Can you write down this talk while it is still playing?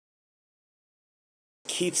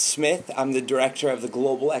Keith Smith. I'm the director of the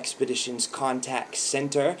Global Expeditions Contact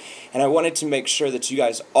Center, and I wanted to make sure that you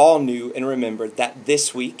guys all knew and remembered that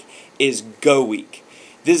this week is Go Week.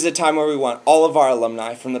 This is a time where we want all of our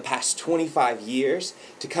alumni from the past 25 years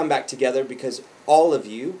to come back together because all of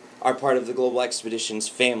you are part of the Global Expeditions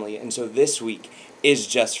family, and so this week is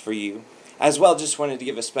just for you. As well, just wanted to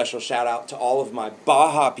give a special shout out to all of my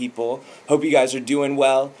Baja people. Hope you guys are doing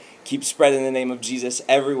well. Keep spreading the name of Jesus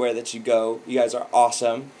everywhere that you go. You guys are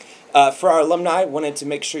awesome. For our alumni, wanted to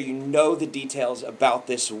make sure you know the details about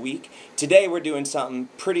this week. Today we're doing something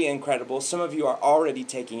pretty incredible. Some of you are already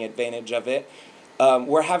taking advantage of it.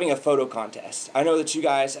 We're having a photo contest. I know that you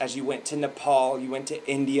guys, as you went to Nepal, you went to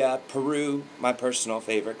India, Peru, my personal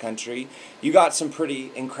favorite country, you got some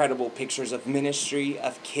pretty incredible pictures of ministry,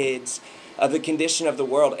 of kids, of the condition of the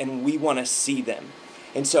world, and we want to see them.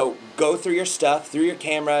 And so go through your stuff, through your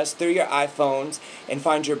cameras, through your iPhones, and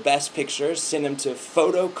find your best pictures. Send them to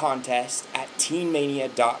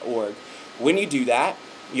photocontest@teenmania.org. When you do that,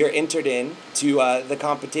 you're entered in to the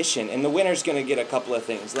competition, and the winner's going to get a couple of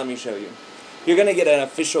things. Let me show you. You're going to get an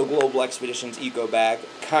official Global Expeditions eco bag,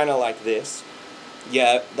 kind of like this.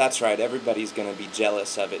 Yeah, that's right. Everybody's going to be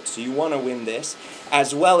jealous of it. So you want to win this,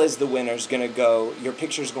 as well as the winner's going to go, your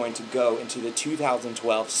picture's going to go into the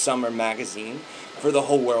 2012 Summer Magazine for the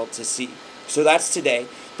whole world to see. So that's today.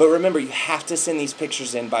 But remember, you have to send these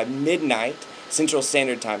pictures in by midnight Central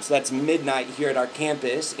Standard Time. So that's midnight here at our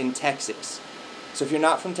campus in Texas. So if you're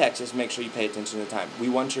not from Texas, make sure you pay attention to the time. We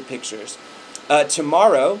want your pictures.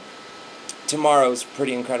 Tomorrow's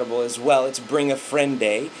pretty incredible as well. It's Bring a Friend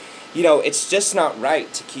Day. You know, it's just not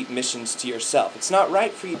right to keep missions to yourself. It's not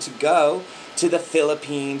right for you to go to the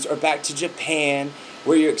Philippines or back to Japan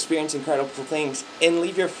where you experience incredible things and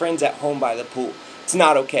leave your friends at home by the pool. It's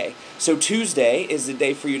not okay. So Tuesday is the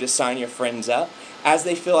day for you to sign your friends up as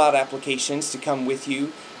they fill out applications to come with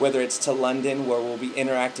you, whether it's to London where we'll be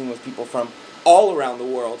interacting with people from all around the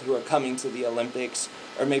world who are coming to the Olympics,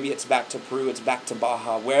 or maybe it's back to Peru, it's back to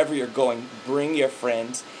Baja. Wherever you're going, bring your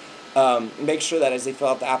friends. Make sure that as they fill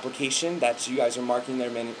out the application that you guys are marking their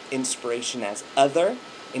inspiration as other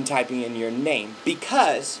and typing in your name,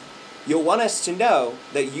 because you'll want us to know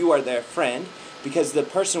that you are their friend, because the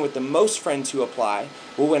person with the most friends who apply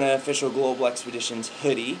will win an official Global Expeditions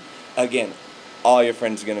hoodie. Again, all your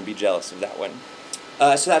friends are going to be jealous of that one.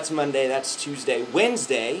 So that's Monday, that's Tuesday.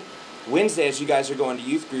 Wednesday, as you guys are going to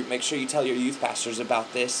youth group, make sure you tell your youth pastors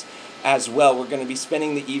about this as well. We're going to be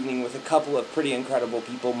spending the evening with a couple of pretty incredible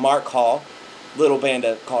people. Mark Hall, little band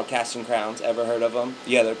called Casting Crowns. Ever heard of them?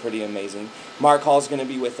 Yeah, they're pretty amazing. Mark Hall is going to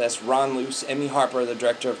be with us. Ron Luce, Emmy Harper, the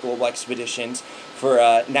director of Global Expeditions, for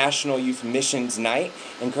National Youth Missions Night,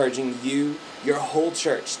 encouraging you, your whole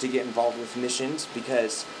church, to get involved with missions,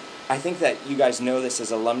 because I think that you guys know this as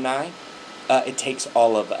alumni. It takes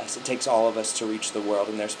all of us. It takes all of us to reach the world,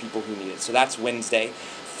 and there's people who need it. So that's Wednesday.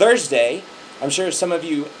 Thursday, I'm sure some of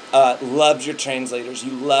you loved your translators.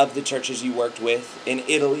 You loved the churches you worked with. In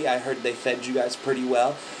Italy, I heard they fed you guys pretty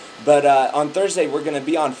well. But on Thursday, we're going to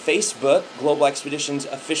be on Facebook, Global Expeditions'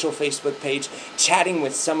 official Facebook page, chatting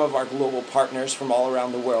with some of our global partners from all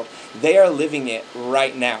around the world. They are living it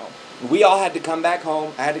right now. We all had to come back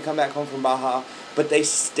home. I had to come back home from Baja. But they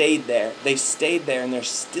stayed there. They stayed there, and they're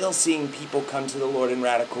still seeing people come to the Lord in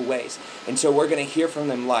radical ways. And so we're going to hear from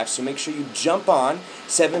them live. So make sure you jump on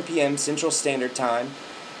 7 p.m. Central Standard Time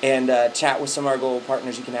and chat with some of our global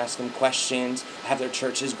partners. You can ask them questions. Have their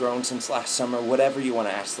churches grown since last summer? Whatever you want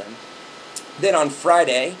to ask them. Then on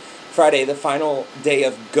Friday, the final day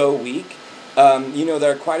of Go Week, you know,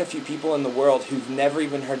 there are quite a few people in the world who've never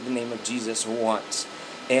even heard the name of Jesus once.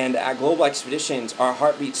 And at Global Expeditions, our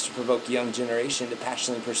heart beats to provoke a young generation to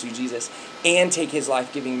passionately pursue Jesus and take his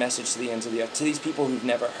life-giving message to the ends of the earth, to these people who've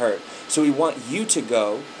never heard. So we want you to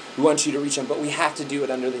go. We want you to reach them, but we have to do it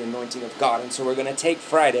under the anointing of God. And so we're going to take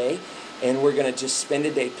Friday, and we're going to just spend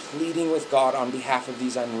a day pleading with God on behalf of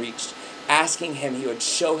these unreached, asking him he would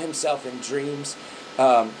show himself in dreams,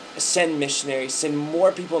 send missionaries, send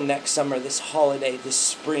more people next summer, this holiday, this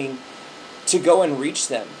spring, to go and reach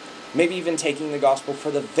them. Maybe even taking the gospel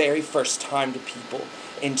for the very first time to people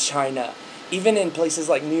in China. Even in places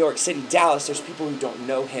like New York City, Dallas, there's people who don't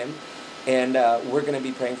know him, and we're going to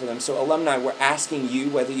be praying for them. So alumni, we're asking you,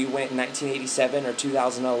 whether you went in 1987 or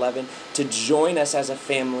 2011, to join us as a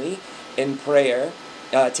family in prayer.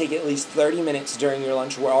 Take at least 30 minutes during your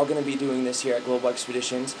lunch. We're all going to be doing this here at Global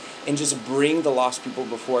Expeditions, and just bring the lost people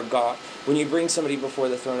before God. When you bring somebody before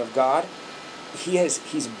the throne of God, he's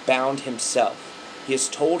bound himself. He has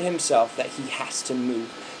told himself that he has to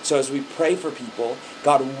move. So as we pray for people,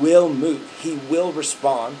 God will move. He will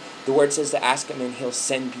respond The Word says to ask Him, and He'll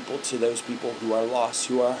send people to those people who are lost,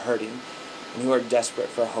 who are hurting, and who are desperate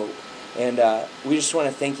for hope. And we just want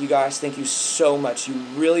to thank you guys. Thank you so much. You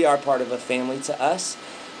really are part of a family to us.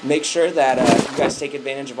 Make sure that you guys take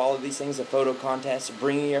advantage of all of these things, the photo contest,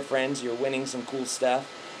 bringing your friends, you're winning some cool stuff.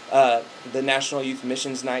 The National Youth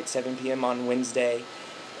Missions Night, 7 p.m. on Wednesday,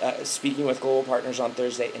 speaking with Global Partners on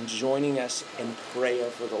Thursday, and joining us in prayer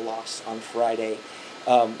for the lost on Friday.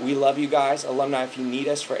 We love you guys. Alumni, if you need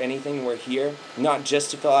us for anything, we're here. Not just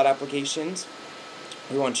to fill out applications.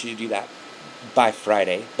 We want you to do that by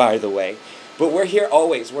Friday, by the way. But we're here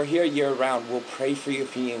always. We're here year-round. We'll pray for you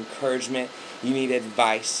if you need encouragement, you need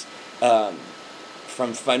advice,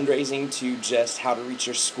 from fundraising to just how to reach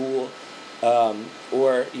your school,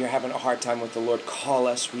 or you're having a hard time with the Lord. Call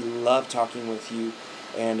us. We love talking with you,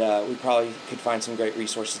 and we probably could find some great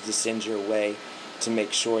resources to send your way to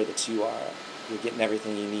make sure that you're getting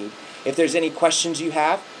everything you need. If there's any questions you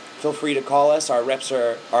have, feel free to call us. Our reps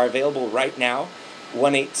are available right now.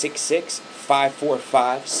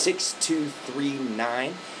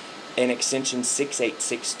 1-866-545-6239 and extension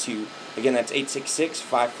 6862. Again, that's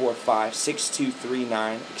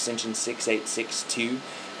 866-545-6239, extension 6862.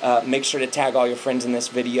 Make sure to tag all your friends in this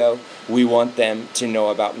video. We want them to know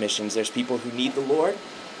about missions. There's people who need the Lord.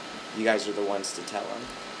 You guys are the ones to tell them.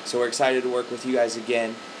 So we're excited to work with you guys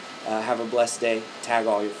again. Have a blessed day. Tag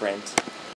all your friends.